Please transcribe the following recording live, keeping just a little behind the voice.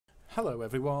Hello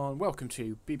everyone, welcome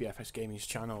to BBFS Gaming's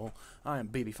channel. I am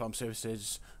BB Farm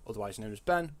Services, otherwise known as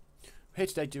Ben. We're here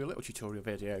today to do a little tutorial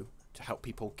video to help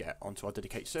people get onto our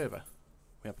dedicated server.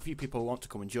 We have a few people who want to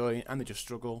come and join and they just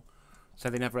struggle, so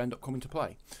they never end up coming to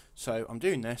play. So I'm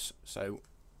doing this so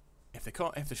if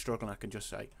they're struggling, I can just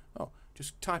say, oh,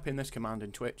 just type in this command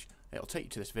in Twitch, it'll take you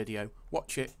to this video,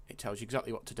 watch it, it tells you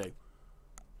exactly what to do,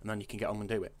 and then you can get on and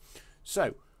do it.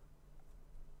 So,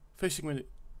 first thing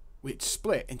it's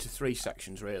split into three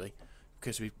sections really,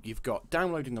 because you've got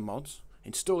downloading the mods,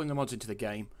 installing the mods into the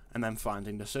game, and then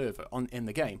finding the server in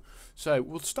the game. So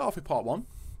we'll start off with part one.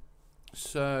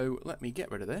 So let me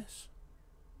get rid of this.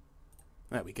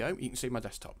 There we go, you can see my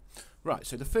desktop. Right,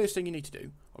 so the first thing you need to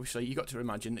do, obviously you got to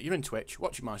imagine that you're in Twitch,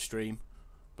 watching my stream,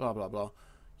 blah blah blah.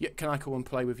 Yeah, can I come and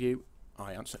play with you?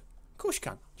 I answer, of course you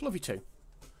can, I'd love you to.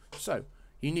 So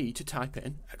you need to type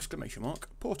in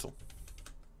 !portal.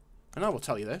 And I will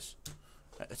tell you this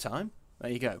at the time.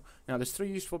 There you go. Now there's three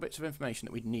useful bits of information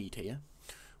that we'd need here.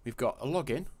 We've got a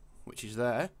login, which is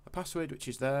there, a password, which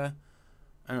is there,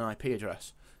 and an IP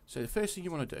address. So the first thing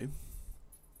you want to do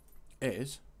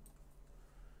is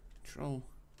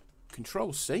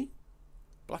Control C,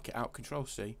 black it out, Control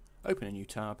C, open a new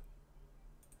tab,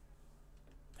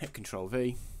 hit Control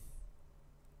V,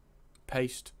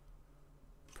 paste,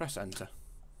 press enter.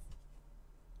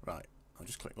 Right. I'll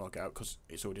just click log out because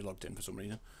it's already logged in for some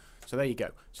reason. So there you go.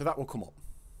 So that will come up.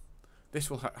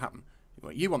 This will happen.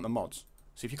 You want the mods.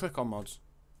 So if you click on mods,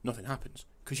 nothing happens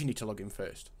because you need to log in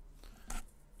first.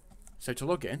 So to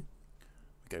log in,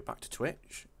 we go back to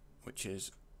Twitch, which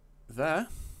is there.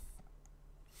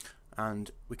 And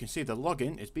we can see the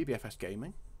login is BBFS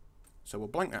Gaming. So we'll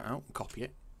blank that out and copy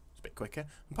it. It's a bit quicker.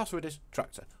 And password is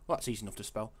Tractor. Well, that's easy enough to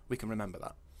spell. We can remember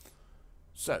that.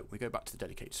 So we go back to the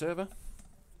dedicated server.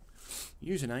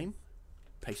 Username,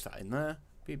 paste that in there,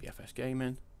 BBFS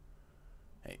Gaming.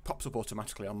 It pops up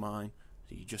automatically on mine,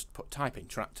 so you just type in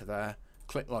Tractor there,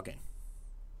 click login.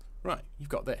 Right, you've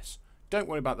got this. Don't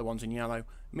worry about the ones in yellow, it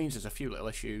means there's a few little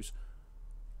issues.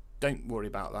 Don't worry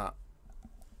about that.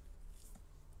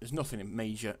 There's nothing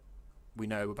major we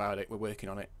know about it, we're working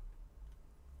on it.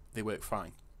 They work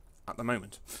fine at the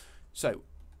moment. So,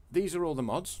 these are all the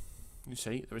mods. You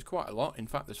see, there is quite a lot, in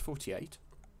fact there's 48.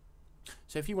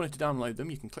 So if you wanted to download them,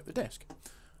 you can click the disk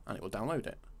and it will download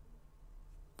it.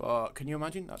 But can you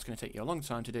imagine? That's going to take you a long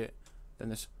time to do it. Then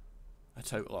there's a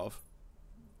total of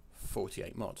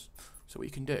 48 mods. So what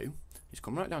you can do is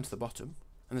come right down to the bottom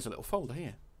and there's a little folder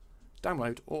here.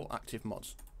 Download all active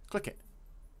mods. Click it.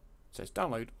 It says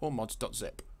download all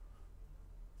mods.zip.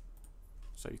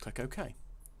 So you click OK.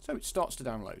 So it starts to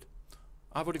download.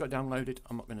 I've already got it downloaded.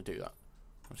 I'm not going to do that.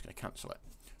 I'm just going to cancel it.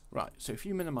 Right, so if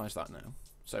you minimise that now.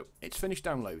 So it's finished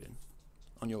downloading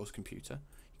on your computer.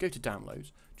 You go to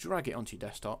downloads, drag it onto your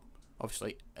desktop.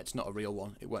 Obviously, it's not a real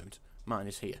one, it won't. Mine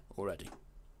is here already.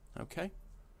 Okay?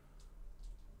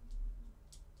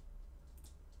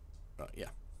 Right, yeah.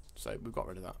 So we've got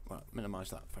rid of that. Right,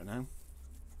 minimise that for now.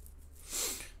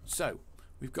 So,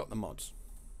 we've got the mods.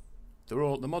 They're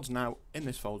all the mods now in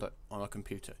this folder on our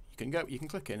computer. You can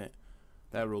click in it,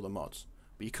 there are all the mods.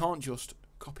 But you can't just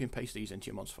copy and paste these into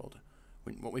your mods folder.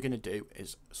 What we're going to do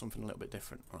is something a little bit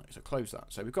different. Right, so close that.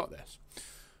 So we've got this.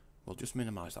 We'll just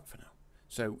minimise that for now.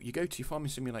 So you go to your Farming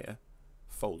Simulator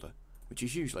folder, which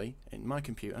is usually in My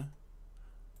Computer,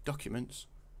 Documents,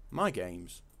 My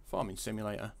Games, Farming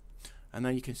Simulator, and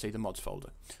then you can see the mods folder.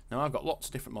 Now I've got lots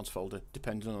of different mods folder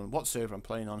depending on what server I'm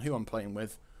playing on, who I'm playing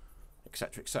with,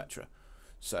 etc, etc.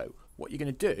 So what you're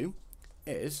going to do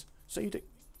is,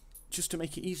 just to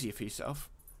make it easier for yourself,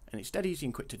 and it's dead easy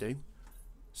and quick to do,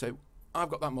 so I've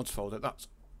got that mods folder, that's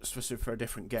specific for a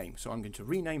different game, so I'm going to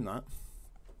rename that.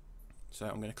 So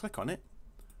I'm going to click on it,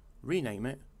 rename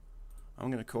it, I'm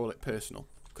going to call it personal,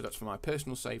 because that's for my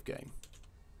personal save game.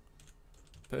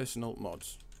 Personal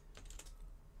mods.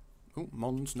 Oh,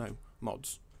 mods, no,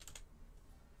 mods.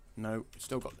 No, it's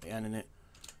still got the N in it.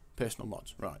 Personal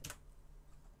mods, right.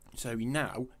 So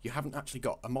now, you haven't actually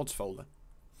got a mods folder.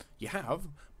 You have,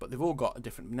 but they've all got a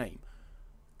different name.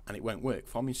 And it won't work.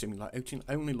 Farming Simulator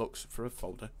only looks for a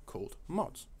folder called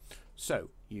mods.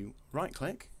 So you right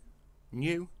click,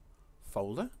 new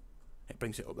folder, it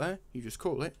brings it up there, you just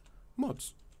call it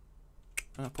mods.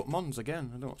 And I put mods again,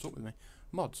 I don't know what's up with me.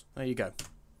 Mods, there you go.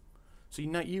 So you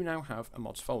now have a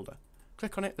mods folder.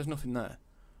 Click on it, there's nothing there.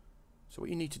 So what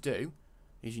you need to do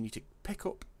is you need to pick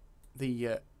up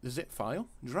the zip file,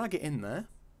 drag it in there,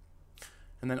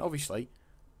 and then obviously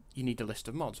you need a list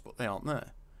of mods, but they aren't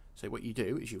there. So what you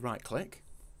do is you right click,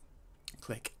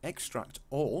 click extract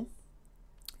all.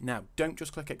 Now don't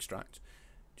just click extract,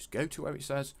 just go to where it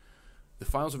says the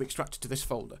files have extracted to this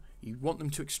folder. You want them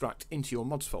to extract into your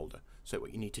mods folder. So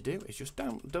what you need to do is just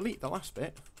delete the last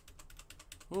bit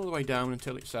all the way down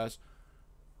until it says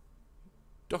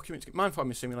documents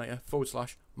Minefarming Simulator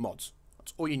 / mods.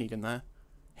 That's all you need in there.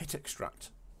 Hit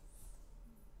extract.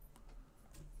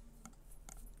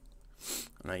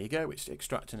 And there you go, it's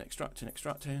extracting,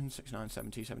 69,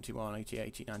 70, 71, 80,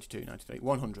 80, 92, 93,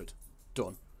 100.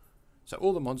 Done. So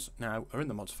all the mods now are in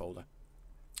the mods folder.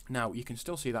 Now you can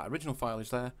still see that original file is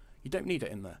there. You don't need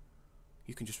it in there.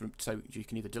 You can just you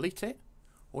can either delete it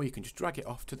or you can just drag it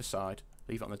off to the side,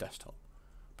 leave it on the desktop.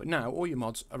 But now all your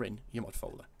mods are in your mod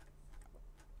folder.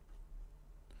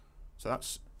 So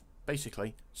that's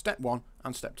basically step 1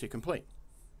 and step 2 complete.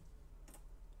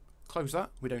 Close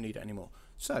that, we don't need it anymore.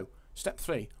 So step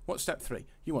 3, what's step 3?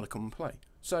 You want to come and play.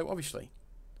 So obviously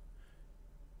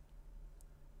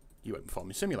you open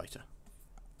Farming Simulator.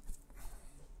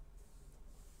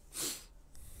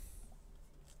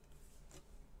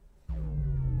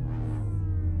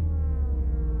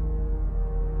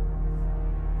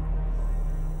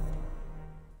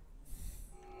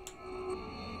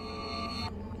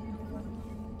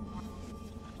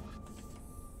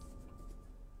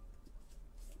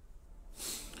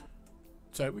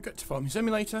 So we get to Farming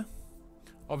Simulator.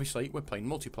 Obviously we're playing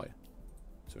multiplayer,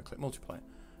 so we click multiplayer.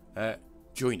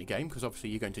 Join a game, because obviously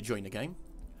you're going to join a game.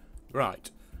 Right,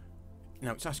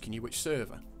 now it's asking you which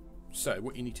server. So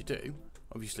what you need to do,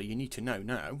 obviously you need to know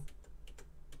now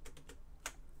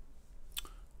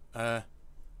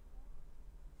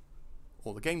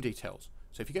all the game details.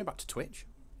 So if you go back to Twitch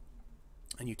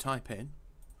and you type in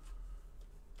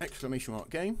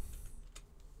 !game,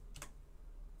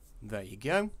 there you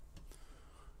go.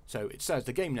 So it says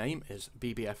the game name is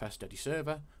FS15 DEDI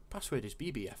Server, password is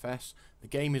BBFS, the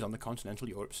game is on the Continental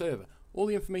Europe server. All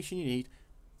the information you need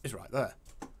is right there.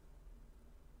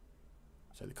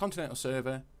 So the Continental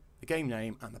server, the game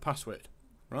name and the password.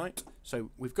 Right,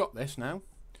 so we've got this now.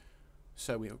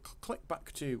 So we'll click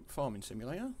back to Farming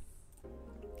Simulator.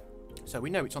 So we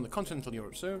know it's on the Continental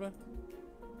Europe server.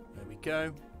 There we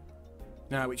go.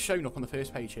 Now it's shown up on the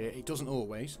first page here, it doesn't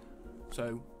always.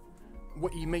 So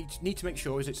what you need to make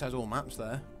sure is it says all maps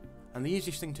there, and the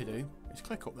easiest thing to do is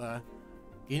click up there.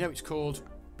 You know it's called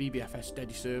BBFS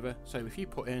DEDI Server, so if you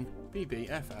put in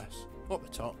BBFS up the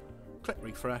top, click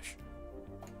refresh,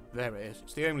 there it is,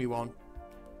 it's the only one.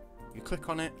 You click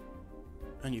on it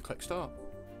and you click start,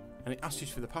 and it asks you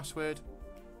for the password.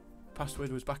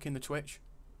 Password was back in the Twitch.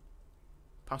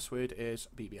 Password is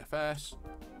BBFS.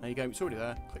 There you go, it's already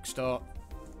there. Click start.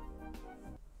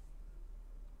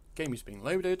 Game is being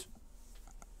loaded.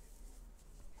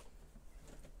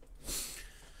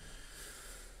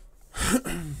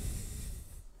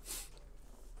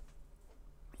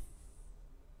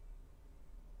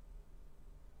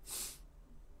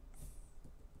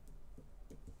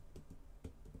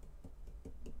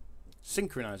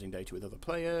 Synchronizing data with other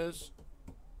players.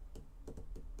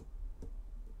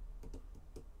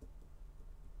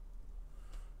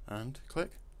 And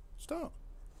click start.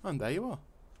 And there you are.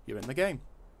 You're in the game.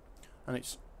 And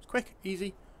it's quick,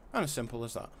 easy, and as simple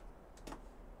as that.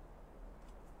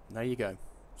 There you go.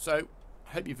 So,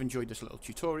 I hope you've enjoyed this little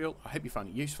tutorial. I hope you found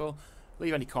it useful.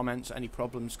 Leave any comments, any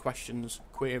problems, questions,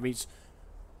 queries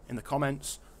in the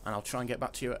comments, and I'll try and get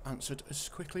back to you answered as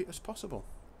quickly as possible.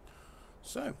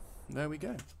 So, there we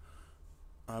go.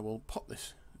 I will pop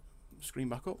this screen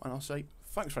back up and I'll say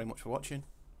thanks very much for watching,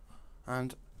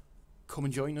 and come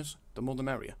and join us, the more the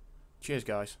merrier. Cheers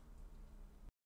guys.